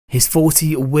His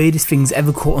 40 weirdest things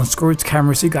ever caught on Squirrel's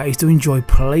camera. So guys, do enjoy,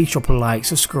 please drop a like,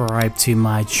 subscribe to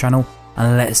my channel,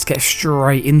 and let's get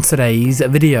straight into today's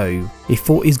video. He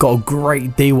thought he's got a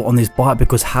great deal on this bike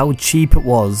because how cheap it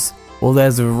was. Well,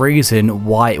 there's a reason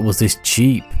why it was this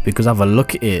cheap, because have a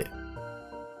look at it.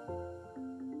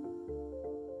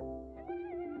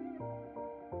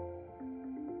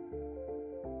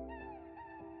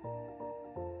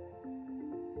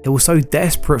 He was so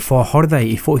desperate for a holiday,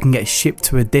 he thought he can get shipped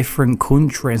to a different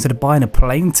country instead of buying a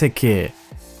plane ticket.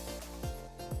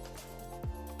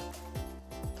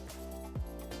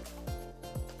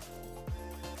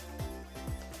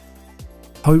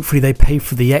 Hopefully they pay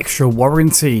for the extra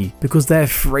warranty, because their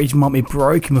fridge might be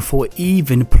broken before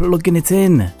even plugging it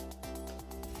in.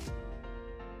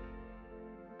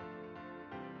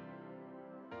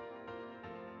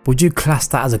 Would you class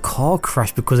that as a car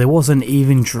crash because it wasn't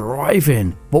even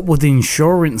driving? What would the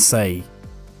insurance say?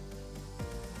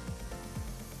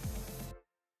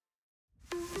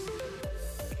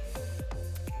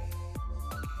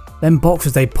 Them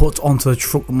boxes they put onto the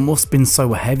truck must have been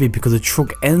so heavy because the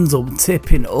truck ends up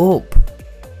tipping up.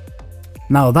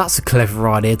 Now that's a clever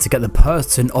idea to get the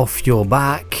person off your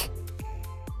back.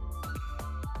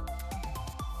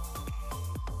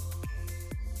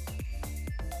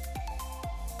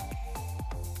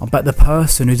 I bet the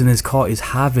person who's in his car is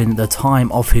having the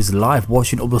time of his life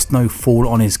watching all the snow fall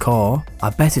on his car. I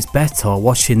bet it's better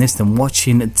watching this than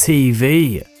watching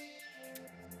TV.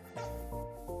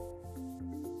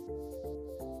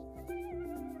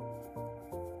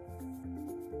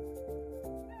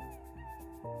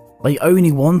 They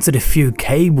only wanted a few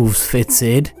cables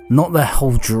fitted, not the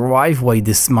whole driveway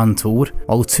dismantled.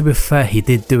 Well, to be fair, he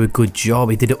did do a good job,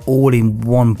 he did it all in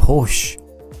one push.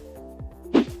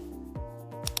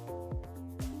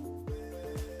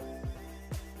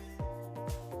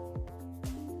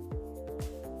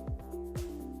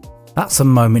 That's a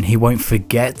moment he won't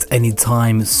forget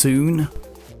anytime soon.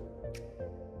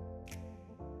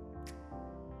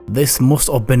 This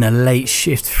must have been a late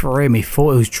shift for him. He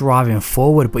thought he was driving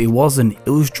forward, but he wasn't. He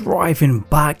was driving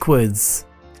backwards.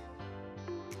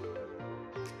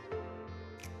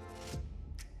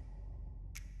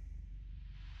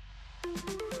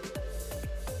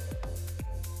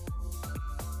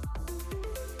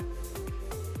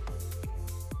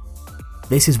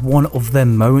 This is one of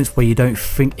them moments where you don't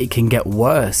think it can get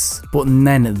worse, but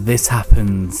then this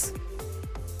happens.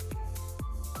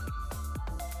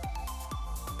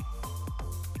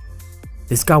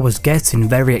 This guy was getting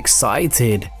very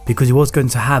excited because he was going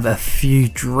to have a few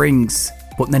drinks,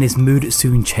 but then his mood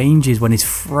soon changes when his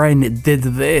friend did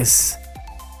this.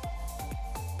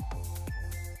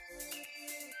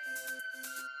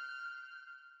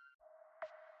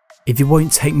 If you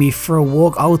won't take me for a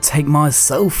walk, I'll take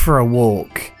myself for a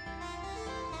walk.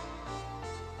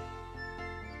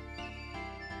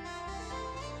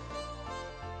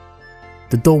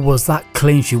 The door was that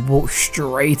clean, she walked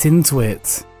straight into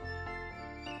it.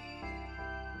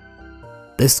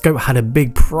 This goat had a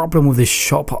big problem with his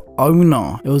shop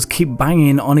owner. It was keep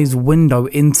banging on his window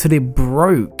until it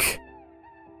broke.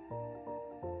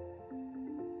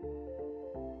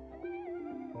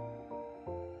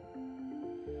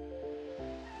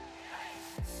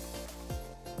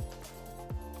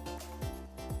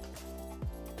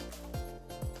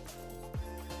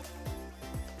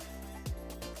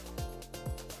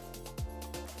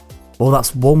 Well,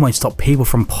 that's one way to stop people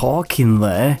from parking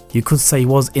there. You could say he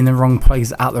was in the wrong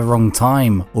place at the wrong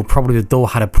time, or probably the door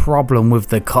had a problem with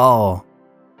the car.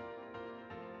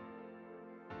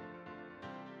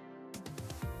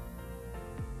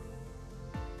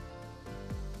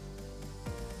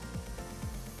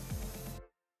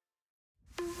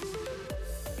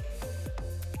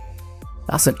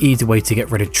 That's an easy way to get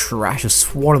rid of trash, just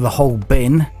swallow the whole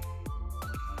bin.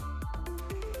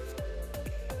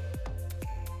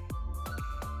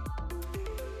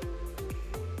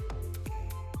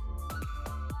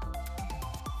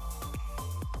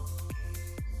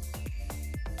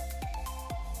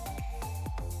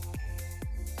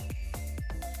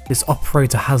 This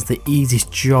operator has the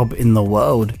easiest job in the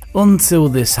world, until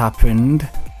this happened.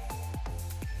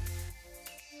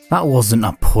 That wasn't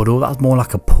a puddle, that's more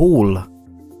like a pool.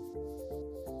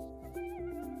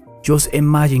 Just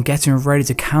imagine getting ready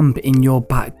to camp in your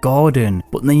back garden,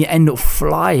 but then you end up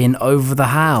flying over the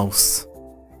house.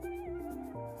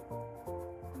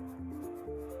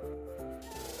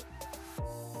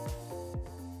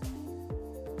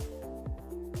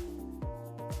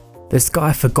 This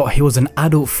guy forgot he was an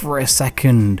adult for a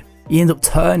second. He ended up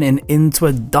turning into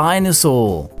a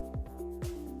dinosaur.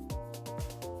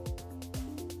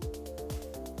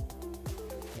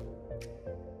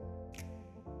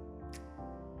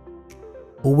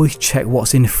 Always check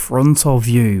what's in front of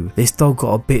you. This dog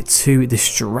got a bit too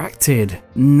distracted,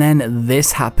 and then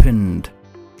this happened.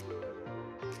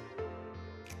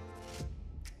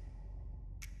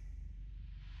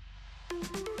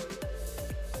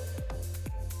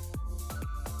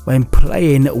 When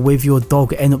playing with your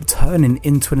dog, end up turning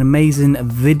into an amazing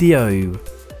video.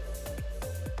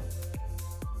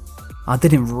 I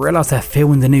didn't realise they're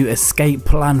filming the new escape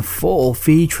plan 4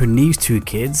 featuring these two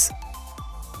kids.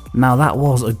 Now that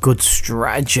was a good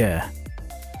strategy.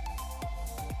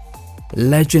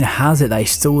 Legend has it they're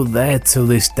still there till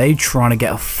this day trying to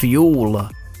get fuel.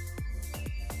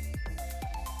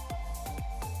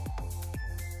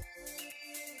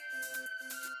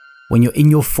 When you're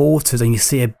in your fortress and you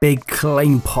see a big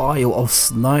clean pile of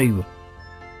snow.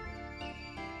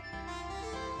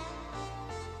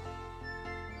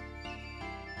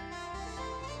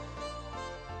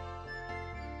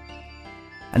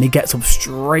 And he gets up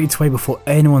straight away before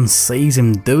anyone sees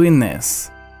him doing this.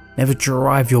 Never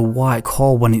drive your white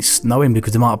car when it's snowing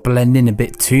because it might blend in a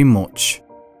bit too much.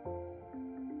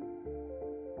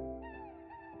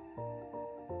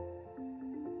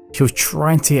 She was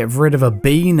trying to get rid of a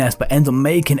bee nest but ends up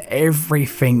making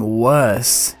everything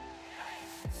worse.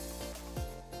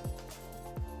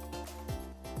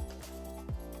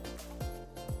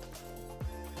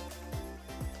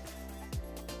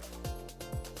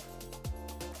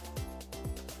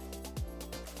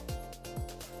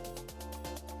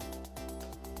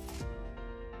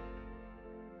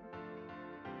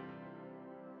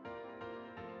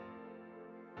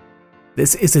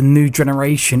 This is a new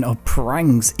generation of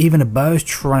pranks, even a bird's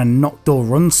trying to knock or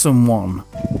run someone.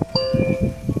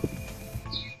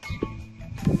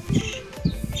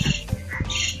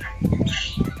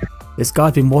 This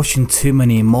guy's been watching too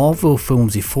many Marvel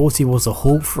films. He thought he was a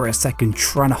Hulk for a second,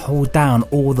 trying to hold down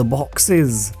all the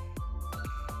boxes.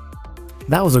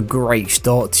 That was a great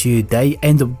start to your day.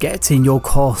 End up getting your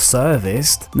car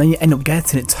serviced, and then you end up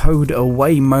getting it towed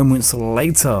away moments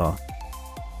later.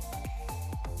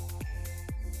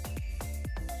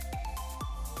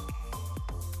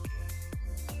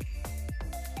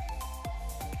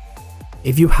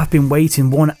 If you have been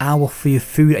waiting 1 hour for your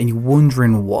food and you're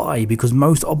wondering why, because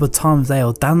most of the times they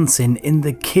are dancing in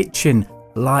the kitchen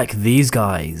like these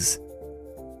guys.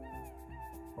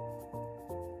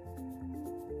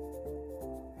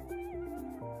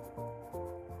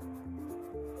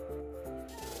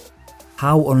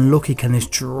 How unlucky can this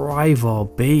driver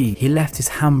be? He left his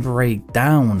handbrake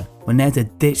down when there's a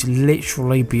ditch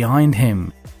literally behind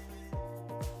him.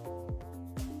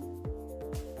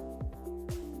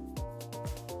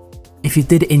 If you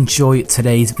did enjoy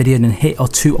today's video, then hit or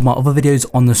 2 of my other videos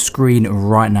on the screen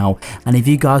right now. And if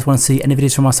you guys want to see any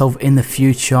videos from myself in the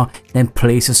future, then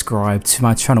please subscribe to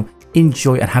my channel.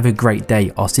 Enjoy and have a great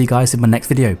day. I'll see you guys in my next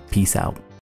video. Peace out.